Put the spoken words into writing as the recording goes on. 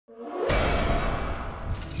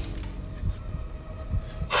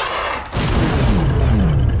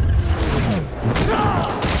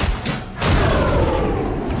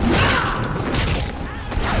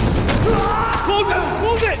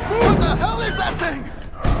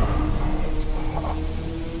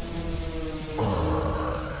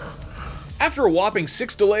After a whopping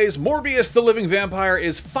 6 delays, Morbius The Living Vampire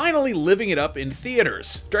is finally living it up in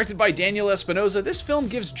theaters. Directed by Daniel Espinosa, this film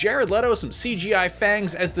gives Jared Leto some CGI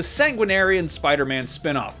fangs as the sanguinarian Spider-Man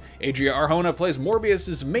spin-off. Adria Arjona plays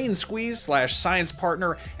Morbius' main squeeze/science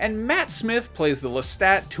partner, and Matt Smith plays the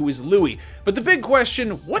Lestat to his Louie. But the big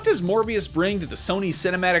question, what does Morbius bring to the Sony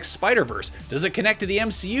Cinematic Spider-Verse? Does it connect to the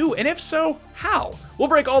MCU, and if so, how? We'll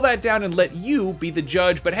break all that down and let you be the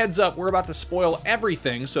judge, but heads up, we're about to spoil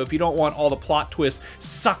everything, so if you don't want all the plot twists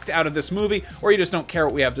sucked out of this movie, or you just don't care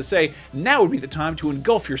what we have to say, now would be the time to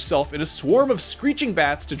engulf yourself in a swarm of screeching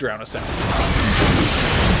bats to drown us out.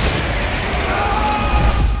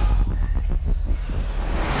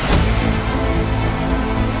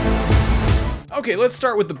 Okay, let's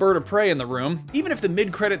start with the bird of prey in the room. Even if the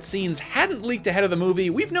mid-credit scenes hadn't leaked ahead of the movie,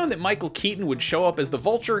 we've known that Michael Keaton would show up as the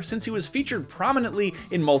Vulture since he was featured prominently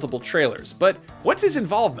in multiple trailers. But what's his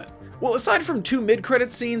involvement? Well, aside from 2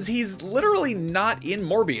 mid-credit scenes, he's literally not in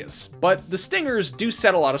Morbius, but the stingers do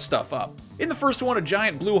set a lot of stuff up. In the first one, a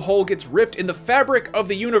giant blue hole gets ripped in the fabric of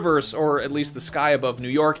the universe, or at least the sky above New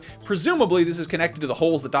York. Presumably, this is connected to the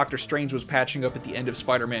holes that Doctor Strange was patching up at the end of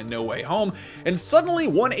Spider-Man No Way Home, and suddenly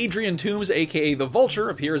one Adrian Toomes, aka the Vulture,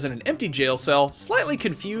 appears in an empty jail cell, slightly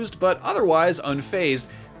confused but otherwise unfazed.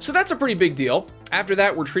 So that's a pretty big deal. After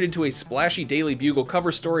that, we're treated to a splashy Daily Bugle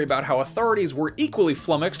cover story about how authorities were equally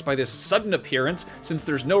flummoxed by this sudden appearance, since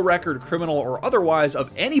there's no record, criminal or otherwise,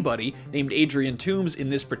 of anybody named Adrian Toomes in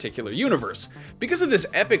this particular universe. Because of this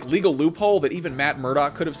epic legal loophole that even Matt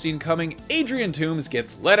Murdock could have seen coming, Adrian Toomes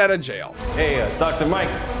gets let out of jail. Hey, Dr. Mike,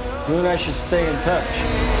 you and I should stay in touch.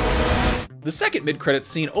 The second mid-credits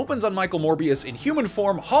scene opens on Michael Morbius in human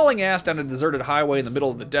form hauling ass down a deserted highway in the middle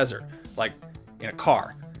of the desert, like in a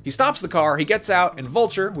car. He stops the car, he gets out, and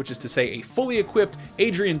Vulture, which is to say a fully equipped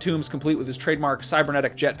Adrian Toomes complete with his trademark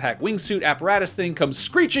cybernetic jetpack wingsuit apparatus thing, comes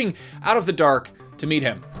screeching out of the dark to meet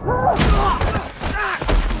him.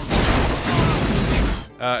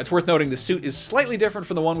 It's worth noting the suit is slightly different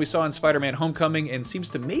from the one we saw in Spider-Man Homecoming and seems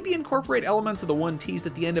to maybe incorporate elements of the one teased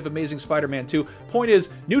at the end of Amazing Spider-Man 2. Point is,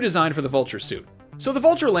 new design for the Vulture suit. So the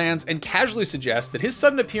Vulture lands and casually suggests that his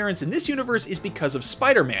sudden appearance in this universe is because of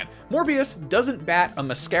Spider-Man. Morbius doesn't bat a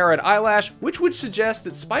mascaraed eyelash, which would suggest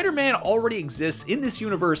that Spider-Man already exists in this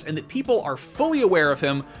universe and that people are fully aware of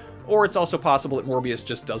him, or it's also possible that Morbius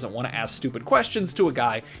just doesn't want to ask stupid questions to a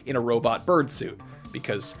guy in a robot bird suit,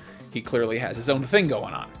 because he clearly has his own thing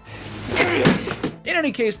going on. In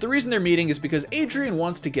any case, the reason they're meeting is because Adrian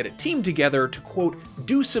wants to get a team together to, quote,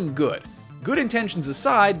 do some good. Good intentions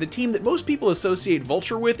aside, the team that most people associate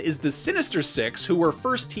Vulture with is the Sinister Six, who were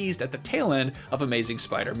first teased at the tail end of Amazing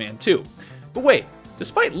Spider-Man 2. But wait,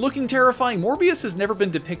 despite looking terrifying, Morbius has never been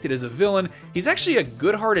depicted as a villain. He's actually a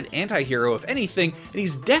good-hearted anti-hero, if anything, and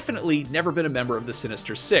he's definitely never been a member of the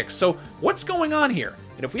Sinister Six. So what's going on here?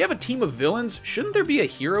 And if we have a team of villains, shouldn't there be a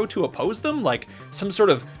hero to oppose them? Like some sort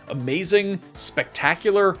of amazing,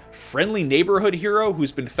 spectacular, friendly neighborhood hero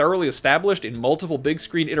who's been thoroughly established in multiple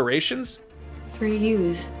big-screen iterations? 3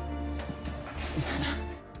 U's.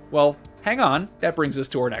 Well, hang on, that brings us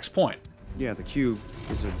to our next point. Yeah, the cube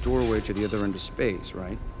is a doorway to the other end of space,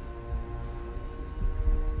 right?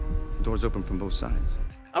 The door's open from both sides.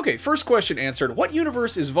 Okay, first question answered. What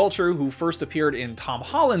universe is Vulture, who first appeared in Tom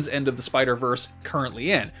Holland's End of the Spider-Verse,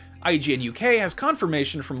 currently in? IGN UK has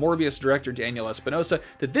confirmation from Morbius director Daniel Espinosa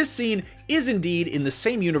that this scene is indeed in the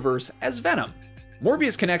same universe as Venom.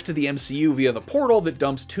 Morbius connects to the MCU via the portal that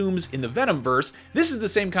dumps Toomes in the Venomverse. This is the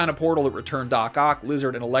same kind of portal that returned Doc Ock,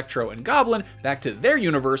 Lizard, and Electro and Goblin back to their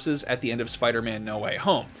universes at the end of Spider-Man No Way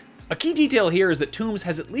Home. A key detail here is that Toomes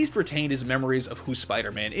has at least retained his memories of who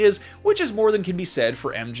Spider-Man is, which is more than can be said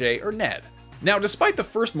for MJ or Ned. Now, despite the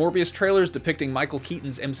first Morbius trailers depicting Michael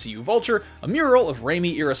Keaton's MCU Vulture, a mural of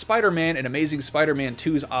Raimi-era Spider-Man and Amazing Spider-Man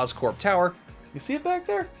 2's Oscorp Tower, you see it back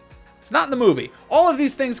there? It's not in the movie. All of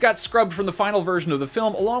these things got scrubbed from the final version of the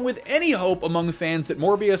film, along with any hope among fans that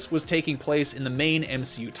Morbius was taking place in the main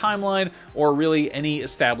MCU timeline, or really any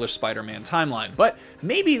established Spider-Man timeline. But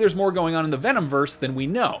maybe there's more going on in the Venomverse than we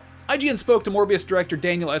know. IGN spoke to Morbius director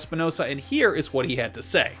Daniel Espinosa, and here is what he had to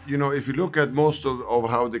say. You know, if you look at most of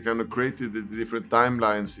how they kind of created the different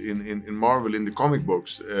timelines in Marvel, in the comic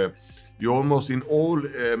books, you almost in all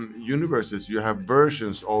universes, you have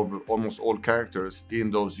versions of almost all characters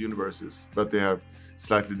in those universes, but they have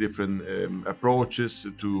slightly different approaches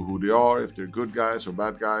to who they are, if they're good guys or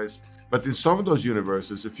bad guys. But in some of those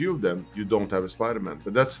universes, a few of them, you don't have a Spider-Man,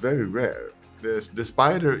 but that's very rare. The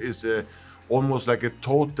Spider is almost like a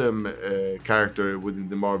totem character within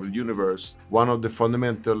the Marvel universe. One of the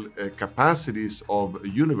fundamental capacities of a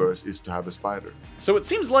universe is to have a spider. So it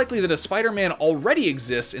seems likely that a Spider-Man already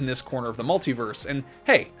exists in this corner of the multiverse, and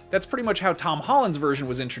hey, that's pretty much how Tom Holland's version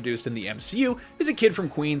was introduced in the MCU, as a kid from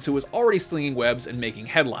Queens who was already slinging webs and making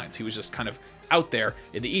headlines. He was just kind of out there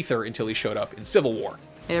in the ether until he showed up in Civil War.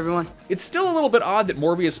 Hey everyone. It's still a little bit odd that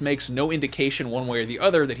Morbius makes no indication one way or the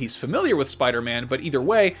other that he's familiar with Spider-Man, but either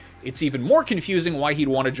way, it's even more confusing why he'd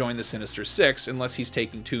want to join the Sinister Six unless he's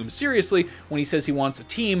taking Toomes seriously when he says he wants a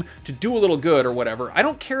team to do a little good or whatever. I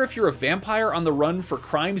don't care if you're a vampire on the run for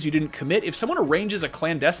crimes you didn't commit. If someone arranges a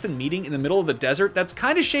clandestine meeting in the middle of the desert, that's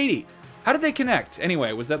kind of shady. How did they connect?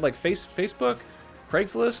 Anyway, was that like Facebook?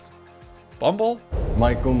 Craigslist? Bumble?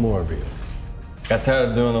 Michael Morbius. Got tired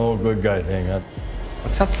of doing the whole good guy thing, huh?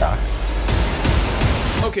 What's up, Doc?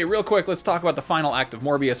 Okay, real quick, let's talk about the final act of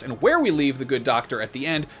Morbius and where we leave the good doctor at the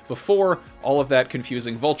end before all of that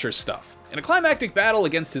confusing Vulture stuff. In a climactic battle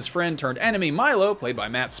against his friend turned enemy Milo, played by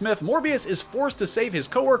Matt Smith, Morbius is forced to save his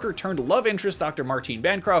coworker turned love interest Dr. Martine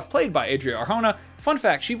Bancroft, played by Adria Arjona. Fun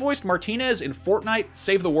fact, she voiced Martinez in Fortnite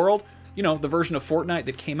Save the World. You know, the version of Fortnite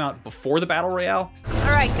that came out before the Battle Royale.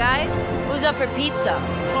 Alright guys, who's up for pizza?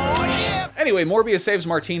 Anyway, Morbius saves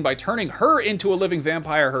Martine by turning her into a living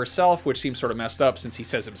vampire herself, which seems sort of messed up since he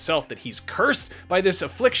says himself that he's cursed by this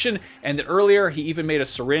affliction, and that earlier he even made a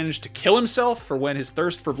syringe to kill himself for when his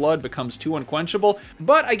thirst for blood becomes too unquenchable.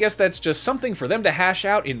 But I guess that's just something for them to hash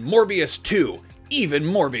out in Morbius 2, Even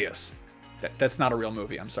Morbius. That's not a real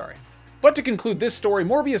movie, I'm sorry. But to conclude this story,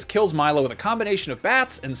 Morbius kills Milo with a combination of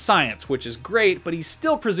bats and science, which is great, but he's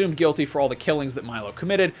still presumed guilty for all the killings that Milo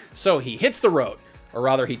committed, so he hits the road. Or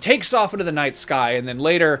rather, he takes off into the night sky, and then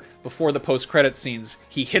later, before the post-credit scenes,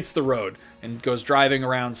 he hits the road and goes driving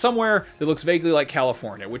around somewhere that looks vaguely like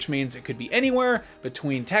California, which means it could be anywhere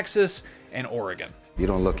between Texas and Oregon. You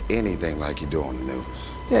don't look anything like you do on the news.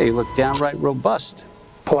 Yeah, you look downright robust.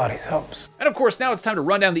 Pilates helps. And of course, now it's time to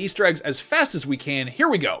run down the Easter eggs as fast as we can. Here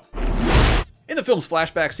we go. In the film's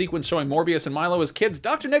flashback sequence showing Morbius and Milo as kids,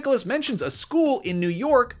 Dr. Nicholas mentions a school in New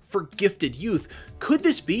York for gifted youth. Could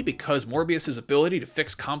this be because Morbius' ability to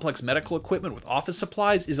fix complex medical equipment with office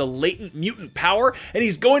supplies is a latent mutant power, and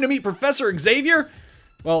he's going to meet Professor Xavier?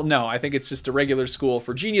 Well, no, I think it's just a regular school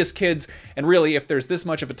for genius kids, and really, if there's this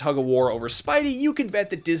much of a tug-of-war over Spidey, you can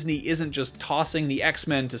bet that Disney isn't just tossing the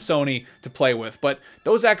X-Men to Sony to play with, but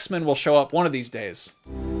those X-Men will show up one of these days.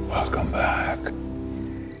 Welcome back.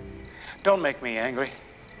 Don't make me angry.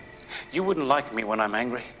 You wouldn't like me when I'm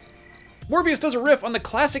angry. Morbius does a riff on the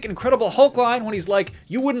classic Incredible Hulk line when he's like,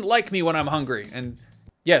 "You wouldn't like me when I'm hungry." And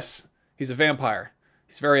yes, he's a vampire.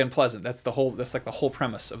 He's very unpleasant. That's like the whole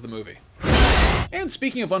premise of the movie. And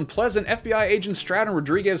speaking of unpleasant, FBI agents Stroud and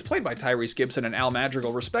Rodriguez, played by Tyrese Gibson and Al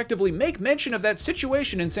Madrigal respectively, make mention of that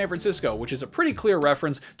situation in San Francisco, which is a pretty clear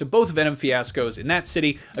reference to both Venom fiascos in that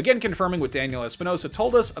city, again confirming what Daniel Espinosa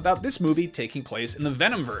told us about this movie taking place in the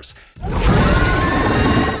Venomverse.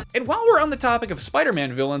 And while we're on the topic of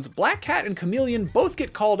Spider-Man villains, Black Cat and Chameleon both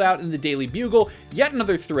get called out in the Daily Bugle, yet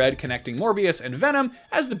another thread connecting Morbius and Venom,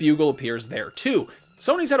 as the Bugle appears there too.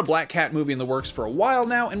 Sony's had a Black Cat movie in the works for a while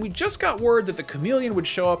now, and we just got word that the Chameleon would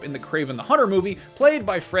show up in the Kraven the Hunter movie, played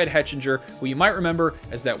by Fred Hetchinger, who you might remember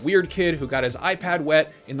as that weird kid who got his iPad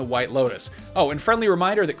wet in The White Lotus. Oh, and friendly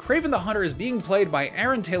reminder that Kraven the Hunter is being played by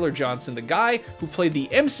Aaron Taylor Johnson, the guy who played the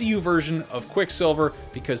MCU version of Quicksilver,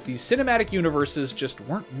 because these cinematic universes just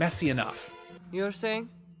weren't messy enough. You were saying?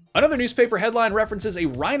 Another newspaper headline references a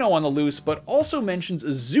rhino on the loose, but also mentions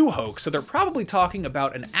a zoo hoax, so they're probably talking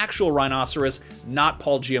about an actual rhinoceros, not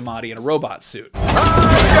Paul Giamatti in a robot suit.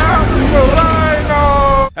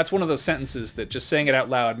 That's one of those sentences that just saying it out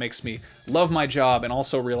loud makes me love my job and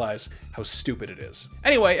also realize how stupid it is.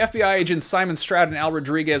 Anyway, FBI agents Simon Stroud and Al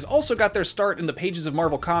Rodriguez also got their start in the pages of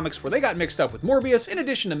Marvel Comics, where they got mixed up with Morbius, in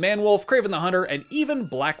addition to Man-Wolf, Kraven the Hunter, and even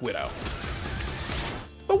Black Widow.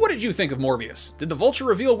 But what did you think of Morbius? Did the Vulture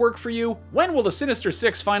reveal work for you? When will the Sinister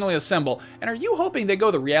Six finally assemble? And are you hoping they go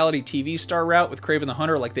the reality TV star route with Kraven the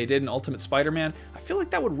Hunter like they did in Ultimate Spider-Man? I feel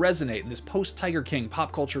like that would resonate in this post-Tiger King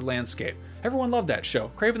pop culture landscape. Everyone loved that show.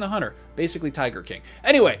 Kraven the Hunter, basically Tiger King.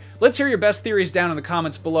 Anyway, let's hear your best theories down in the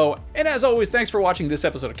comments below. And as always, thanks for watching this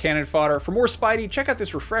episode of Canon Fodder. For more Spidey, check out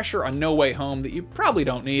this refresher on No Way Home that you probably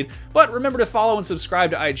don't need. But remember to follow and subscribe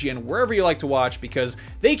to IGN wherever you like to watch, because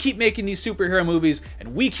they keep making these superhero movies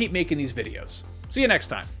and we keep making these videos. See you next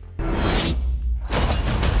time.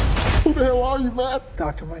 Who the hell are you, man?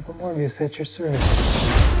 Dr. Michael Morbius at your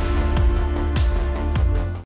service.